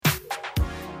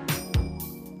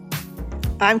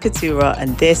I'm Katura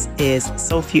and this is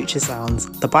Soul Future Sounds,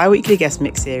 the bi-weekly guest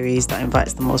mix series that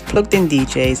invites the most plugged in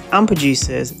DJs and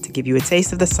producers to give you a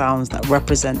taste of the sounds that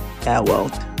represent their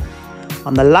world.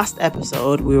 On the last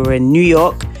episode, we were in New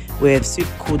York with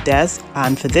Super Cool Des,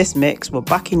 and for this mix, we're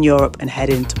back in Europe and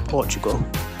heading to Portugal.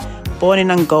 Born in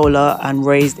Angola and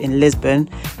raised in Lisbon,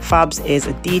 Fabs is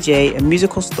a DJ and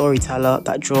musical storyteller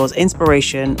that draws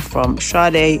inspiration from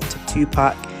Sade to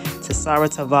Tupac to Sarah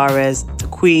Tavares to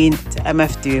Queen to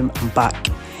MF Doom and back.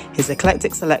 His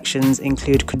eclectic selections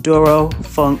include Kuduro,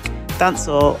 funk,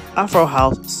 dancehall, Afro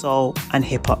house, soul and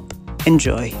hip hop.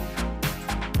 Enjoy.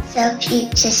 Soul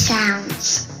Future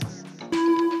Sounds.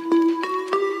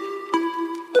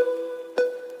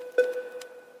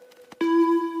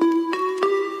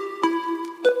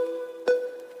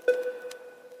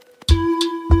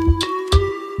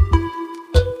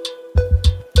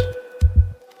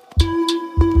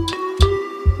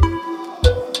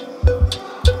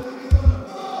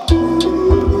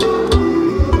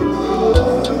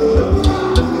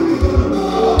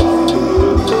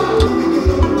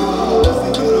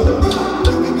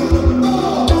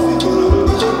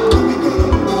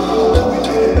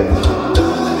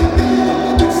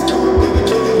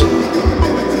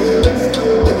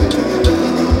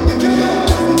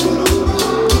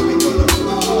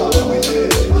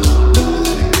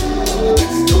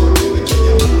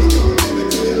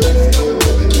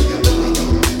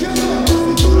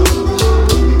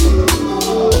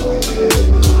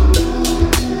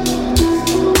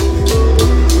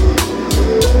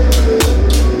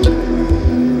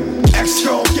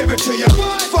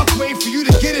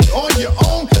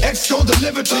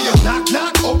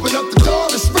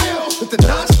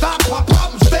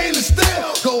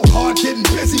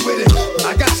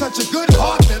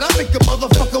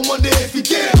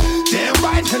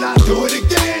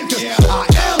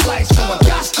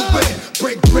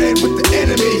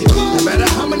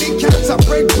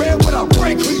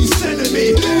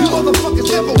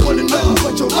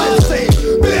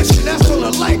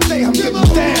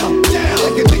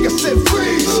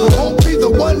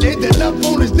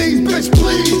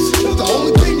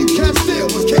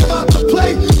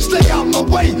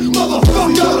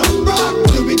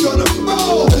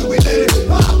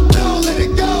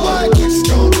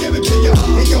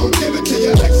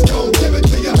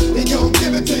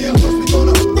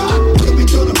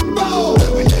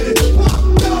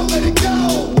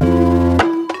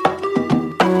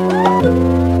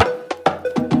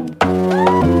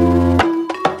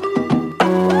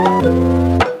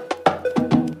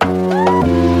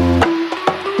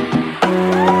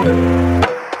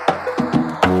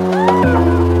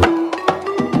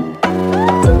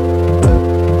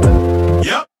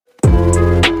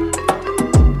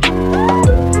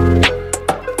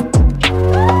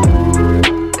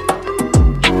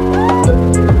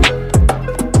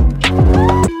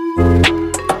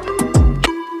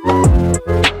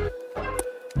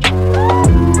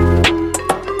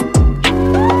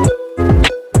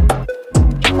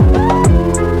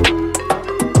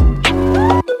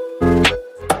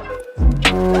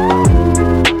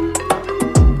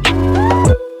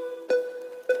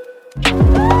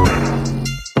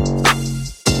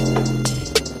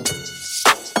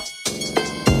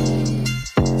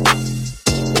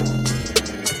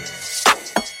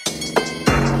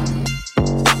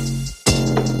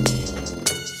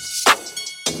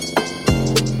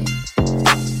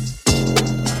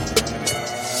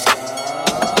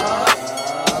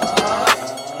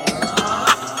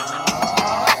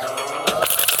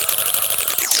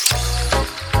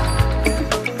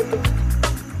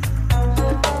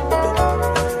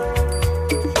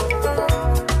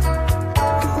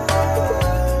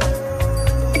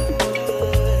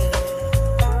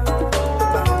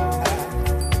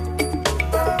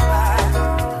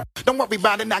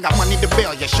 I got money to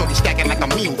bail ya. Shorty stacking like a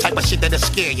mule, type of shit that'll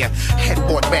scare ya.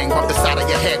 Headboard bang, bump the side of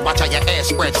your head. Watch how your ass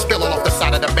spread, spill all off the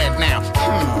side of the bed now.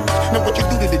 Now what you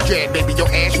do to the dread, baby? Your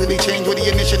ass really changed what he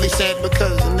initially said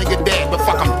because the nigga dead. But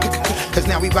fuck him, cause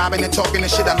now we vibing and talking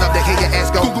and shit. I love to hear your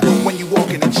ass go when you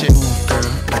walking and shit. Move,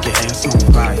 girl, like your ass on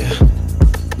fire.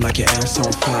 Like your ass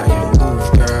on fire. Move,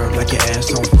 girl, like your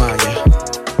ass on fire.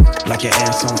 Like your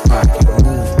ass on fire.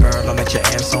 Move, girl, I let your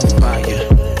ass on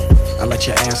fire. I let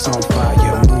your ass on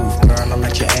fire. Move, girl, I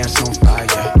let your ass on fire.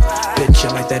 Bitch,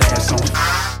 I like that ass on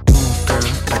fire. Move, girl,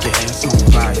 like your ass on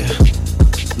fire.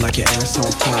 Like your ass on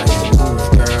fire. Move,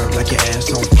 girl, like your ass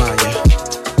on fire.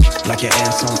 Like your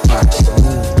ass on fire.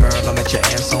 Move, girl, I let your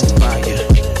ass on fire.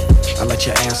 I let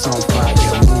your ass on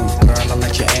fire. Move, girl, I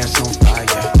let your ass on fire.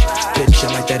 Bitch, I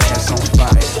like that ass on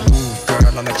fire. Move,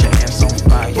 girl, I let your ass on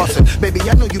fire. Listen, baby,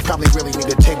 I know you probably really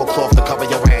need a tablecloth to cover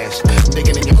your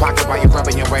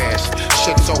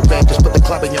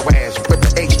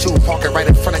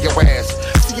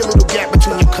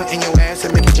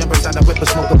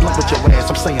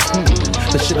saying,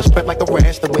 the shit is spread like a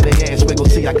rash, the way they ass wiggle.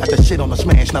 See, I got the shit on the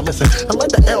smash. Now listen, I let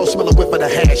the L smell a whiff of the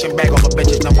hash and bag all the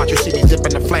bitches. Now watch you see me zip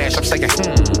in the flash. I'm saying,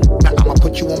 now I'ma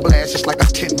put you on blast. It's like a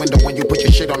tint window when you put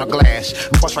your shit on a glass.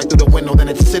 Bust right through the window, then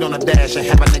it sit on the dash and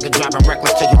have a nigga driving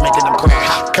reckless till you making them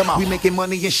crash. Come on, we making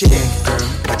money and shit. Girl,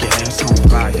 like your ass on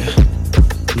fire.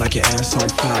 Like your ass on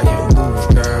fire. Move,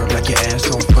 girl, like your ass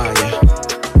on fire.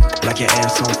 Like your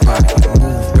ass on fire.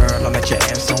 Move, girl, I let your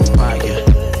ass on fire.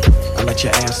 I let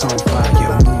your ass on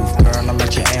fire. Move, girl, I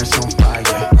let your ass on fire.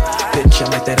 Bitch, I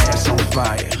let that ass on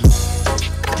fire.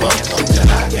 Welcome to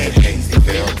Hot and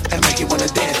Hazyville, and make you wanna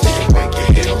dance till you break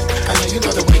your heels. I know you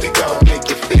know the way to go, make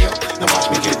you feel. Now watch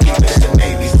me get deep as the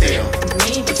Navy SEAL.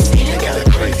 I got a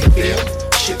crazy feel.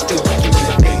 Shit feel like you in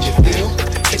a danger feel.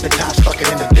 Hit the top, stuck it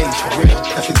in the days for real.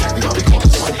 That's exactly why we call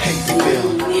this one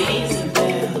Hazyville.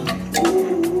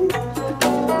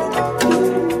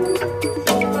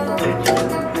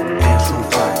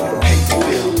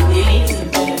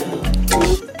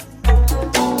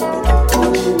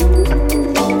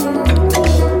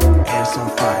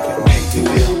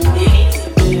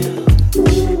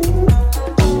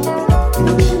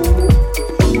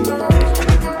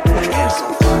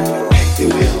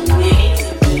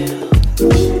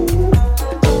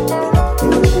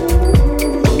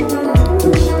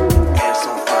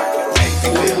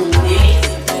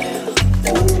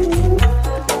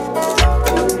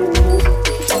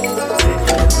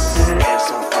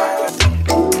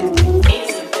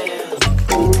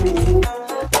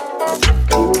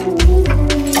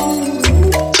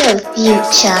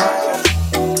 Future.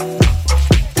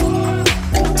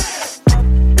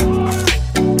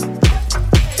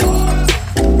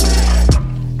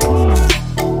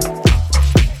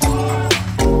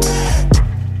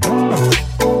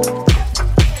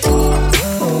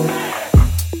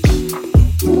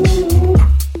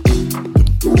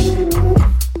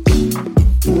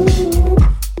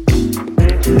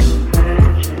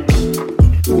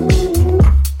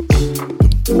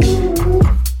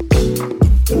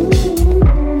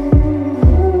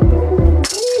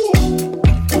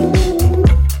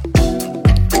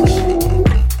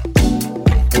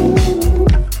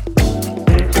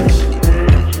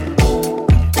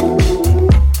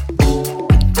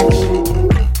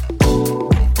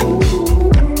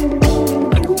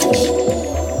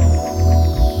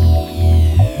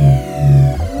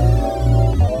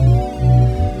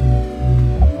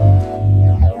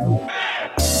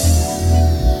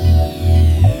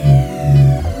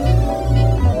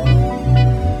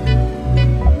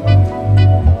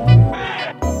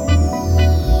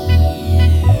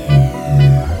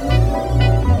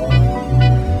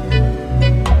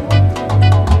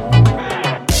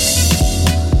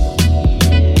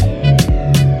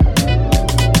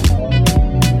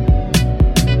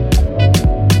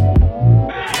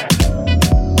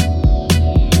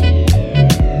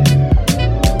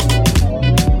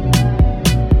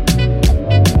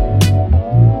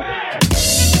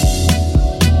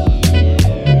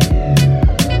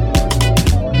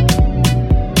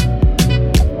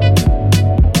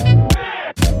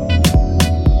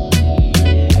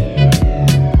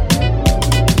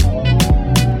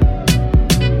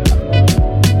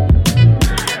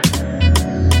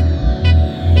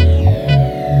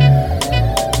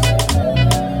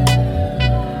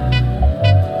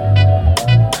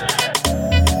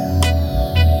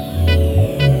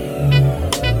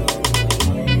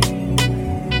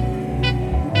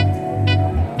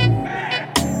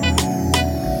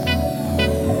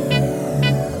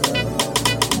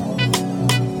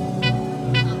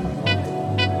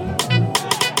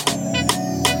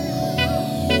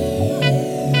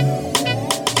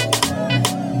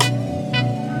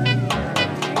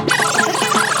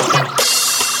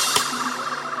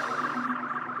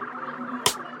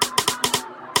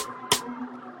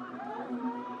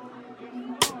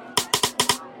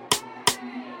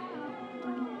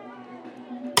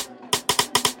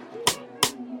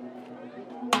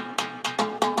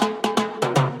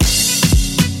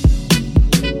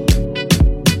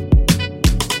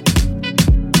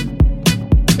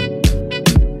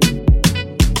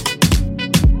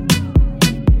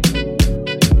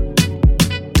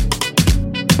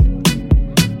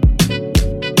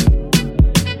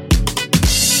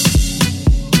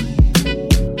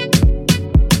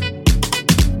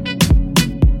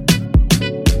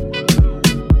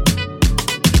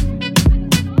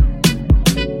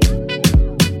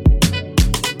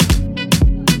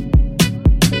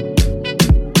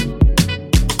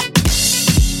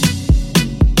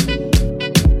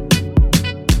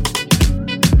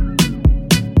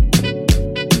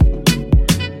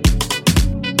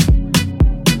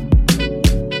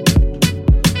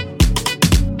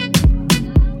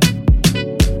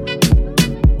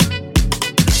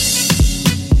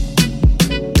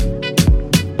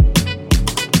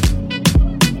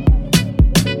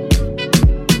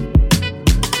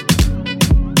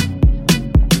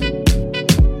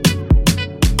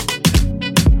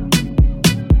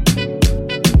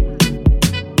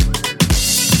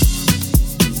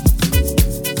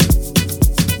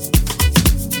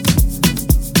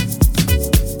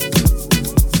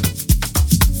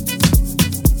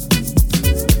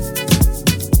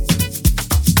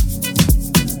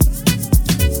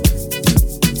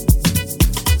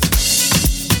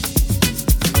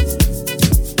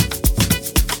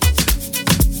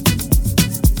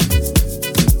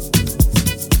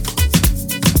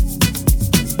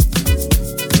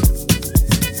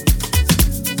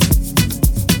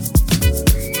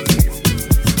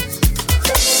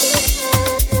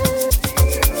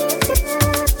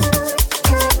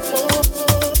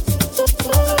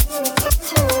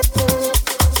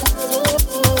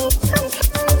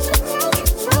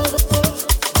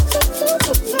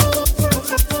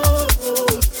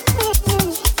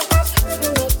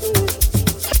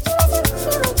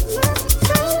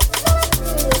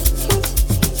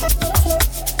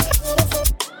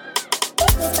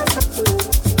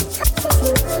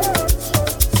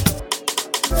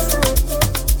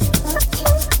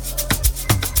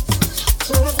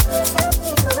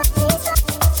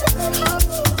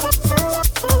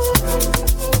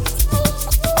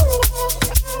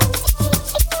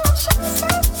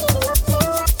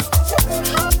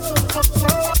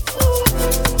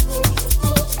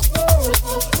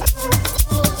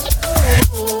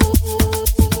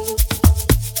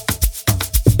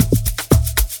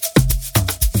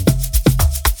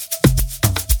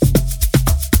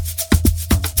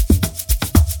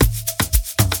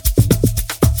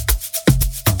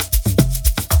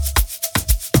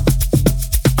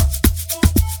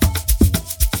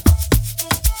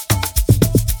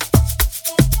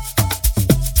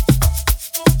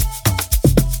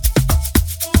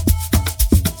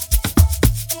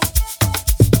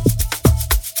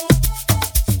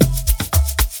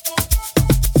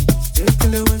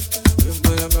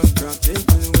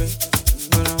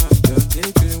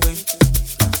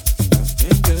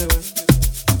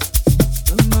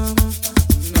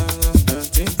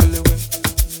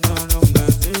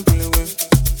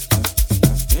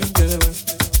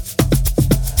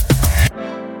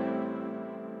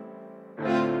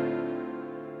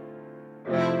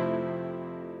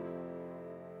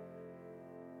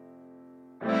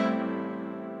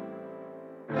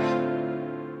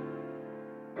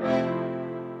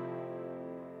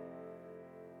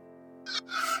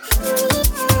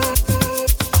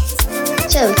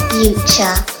 So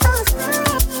future.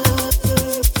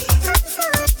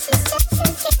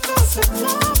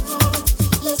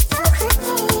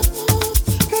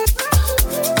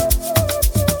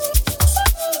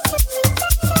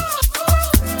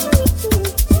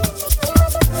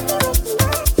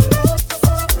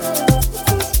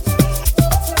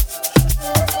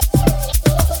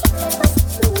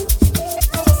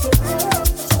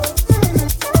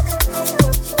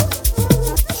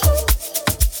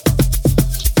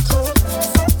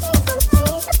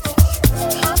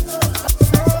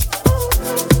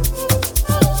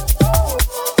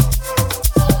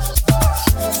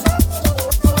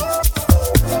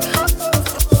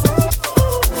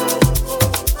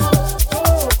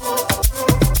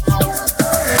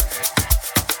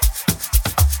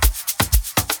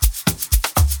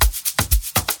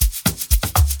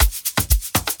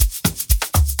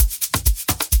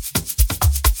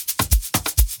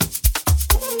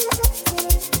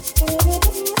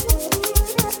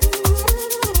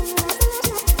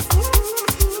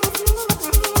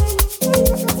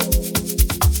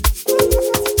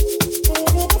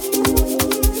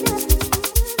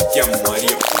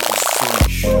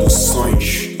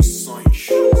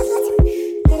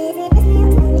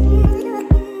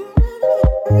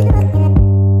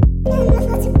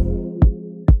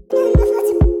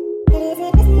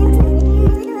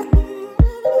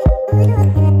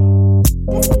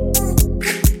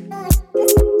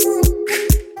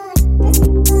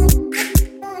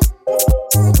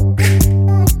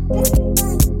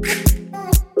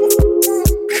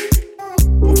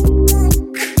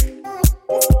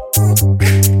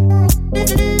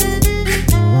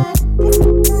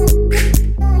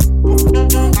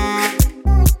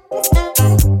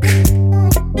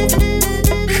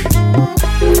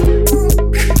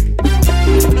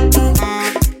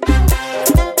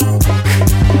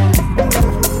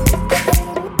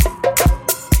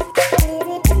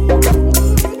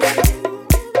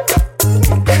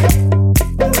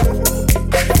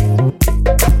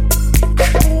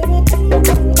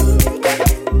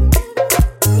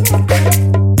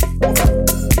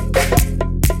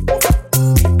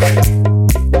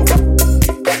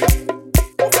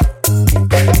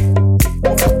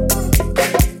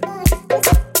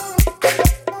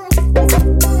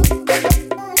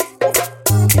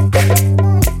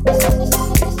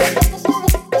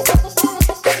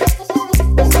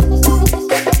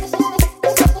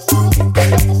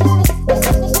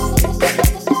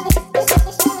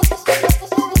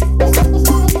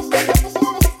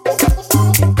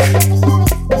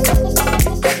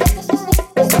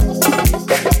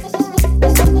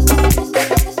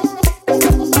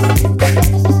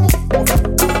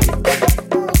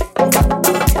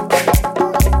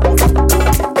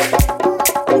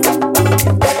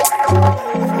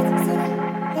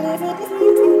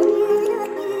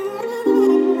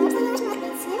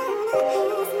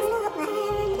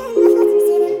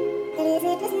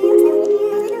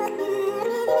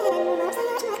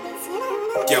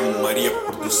 Maria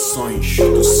Produções,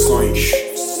 Produções.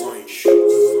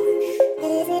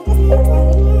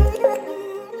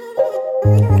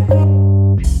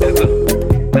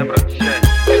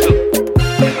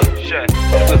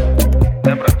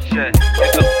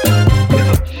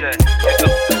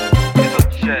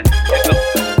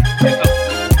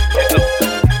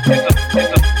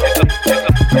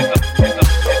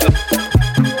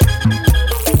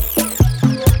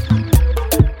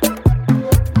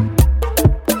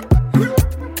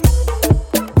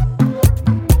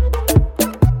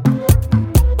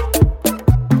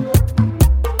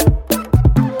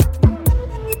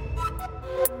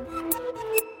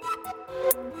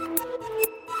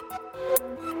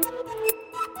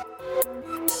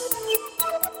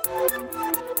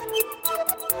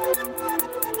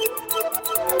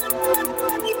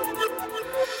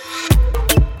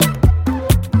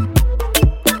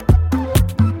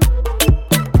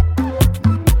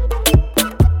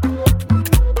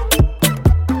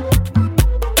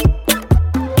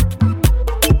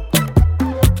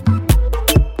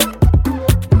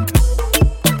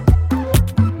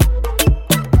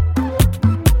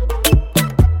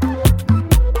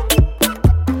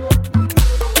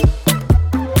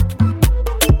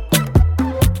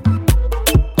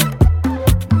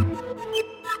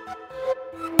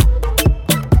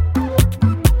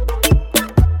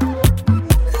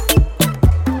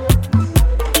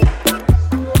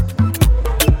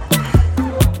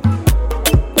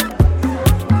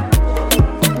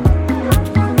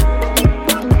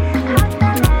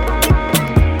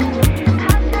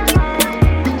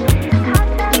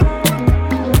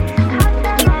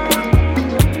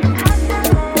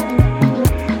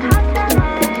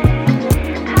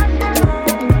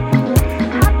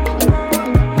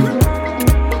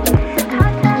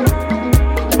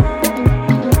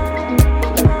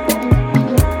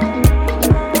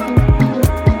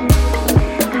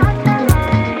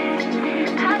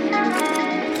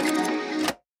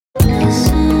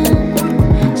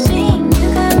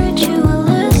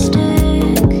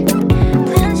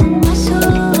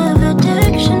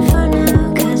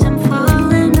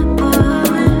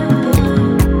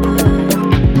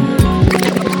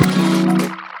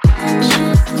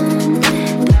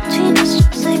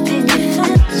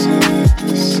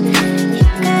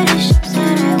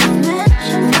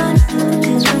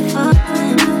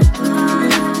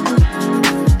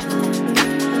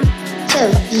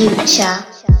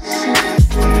 Future.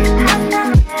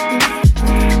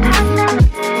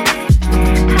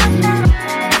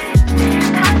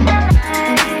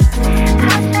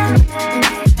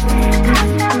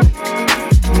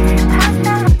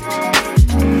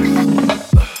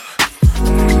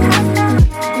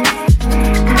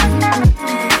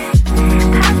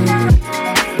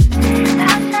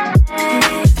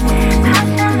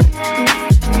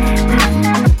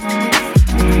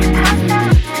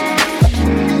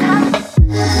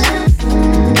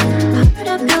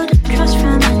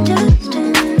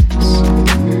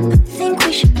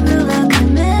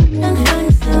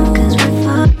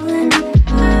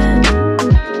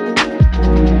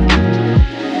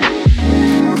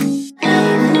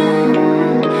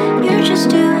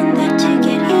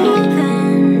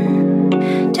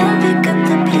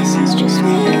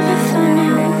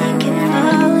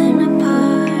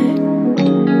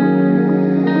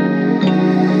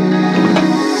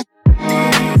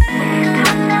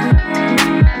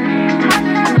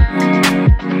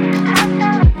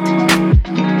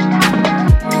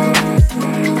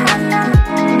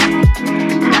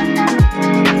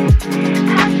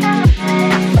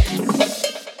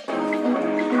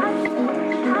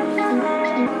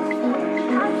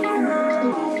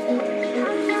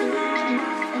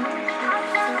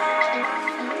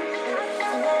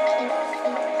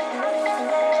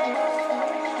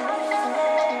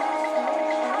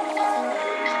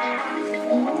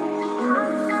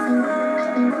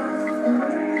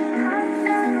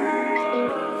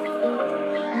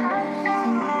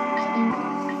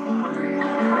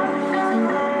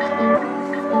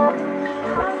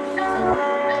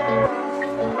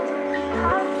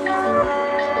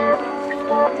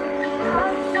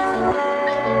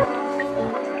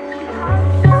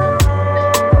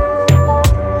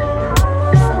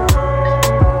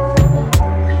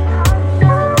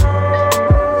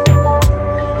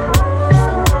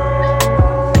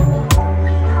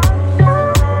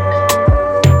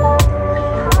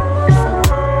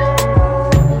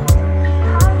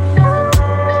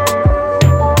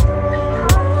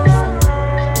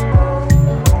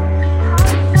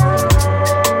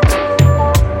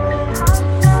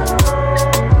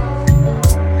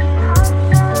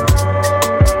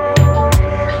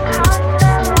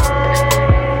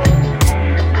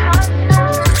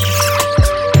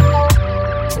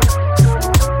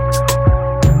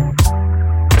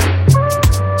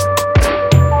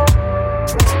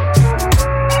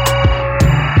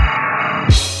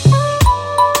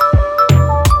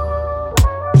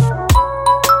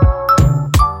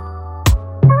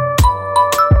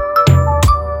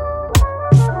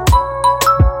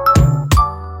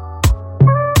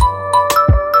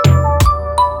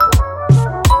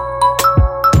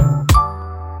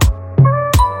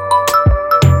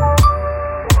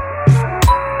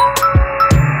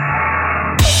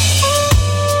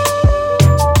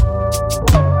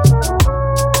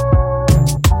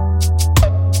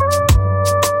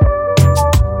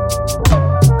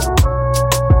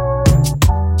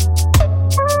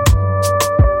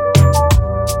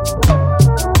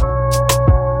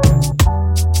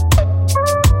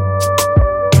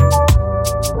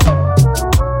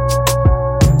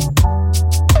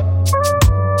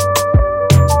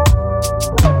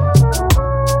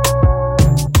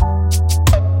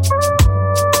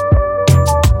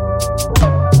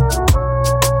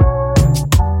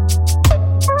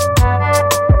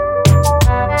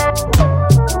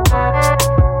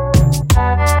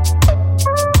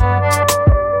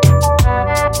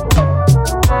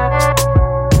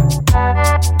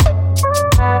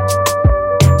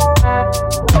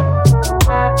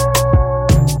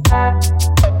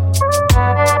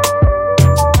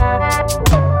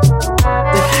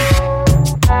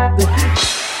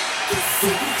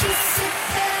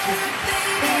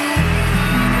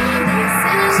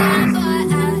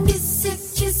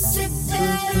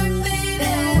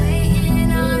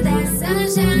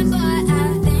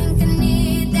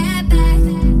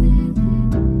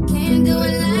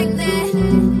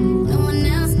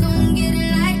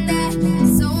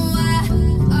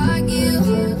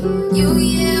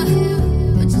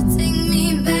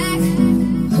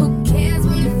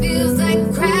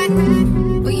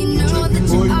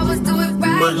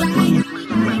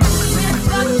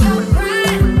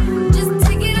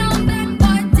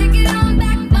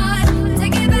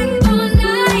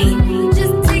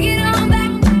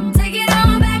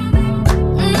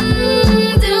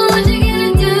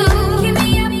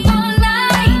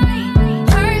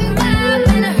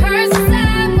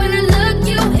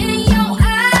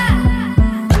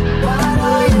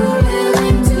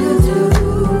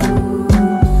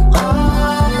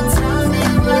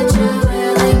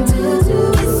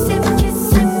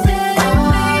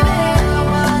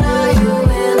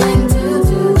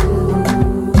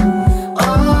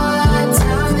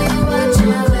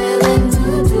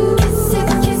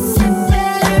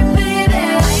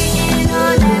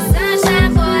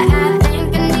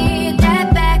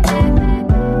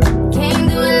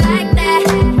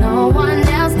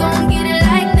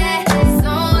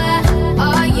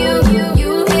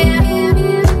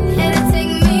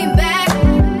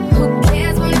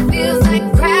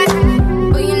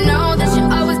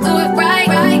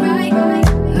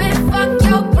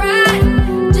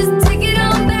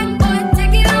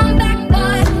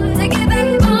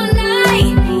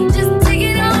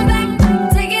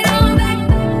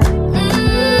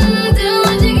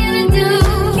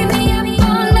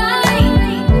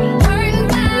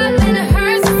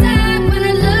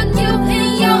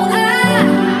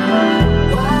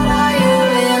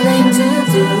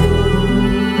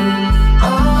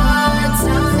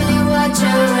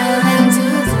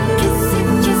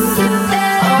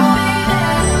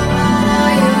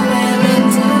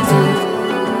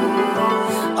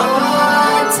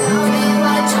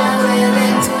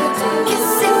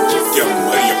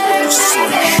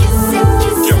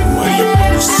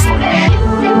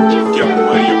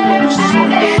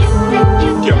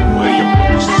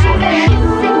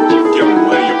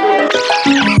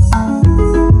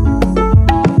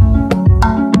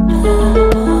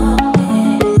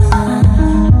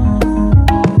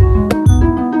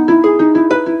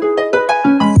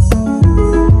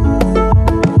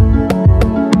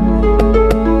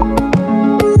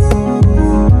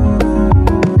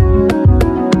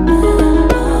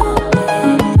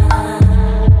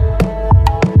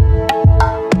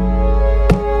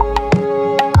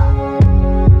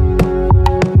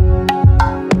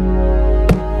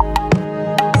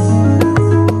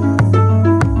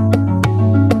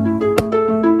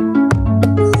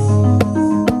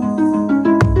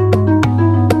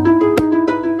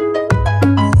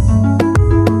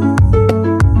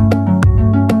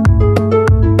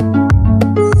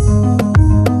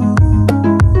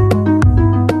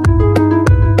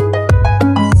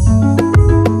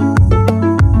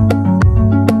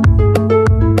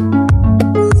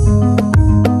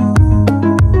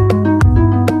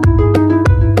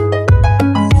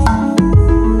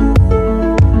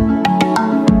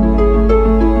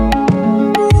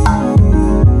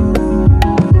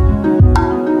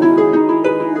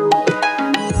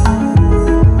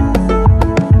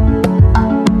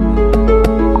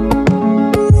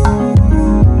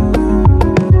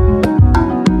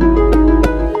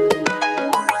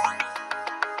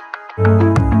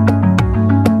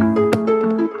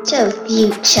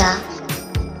 Future.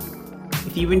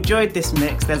 If you enjoyed this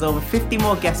mix, there's over 50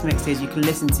 more guest mixes you can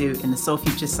listen to in the Soul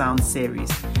Future Sounds series.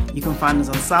 You can find us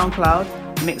on SoundCloud,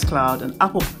 Mixcloud and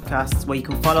Apple Podcasts, where you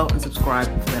can follow and subscribe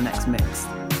for the next mix.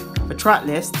 For track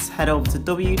lists, head over to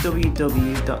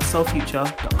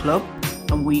www.soulfuture.club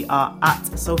and we are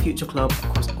at Soul Future Club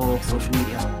across all social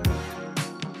media.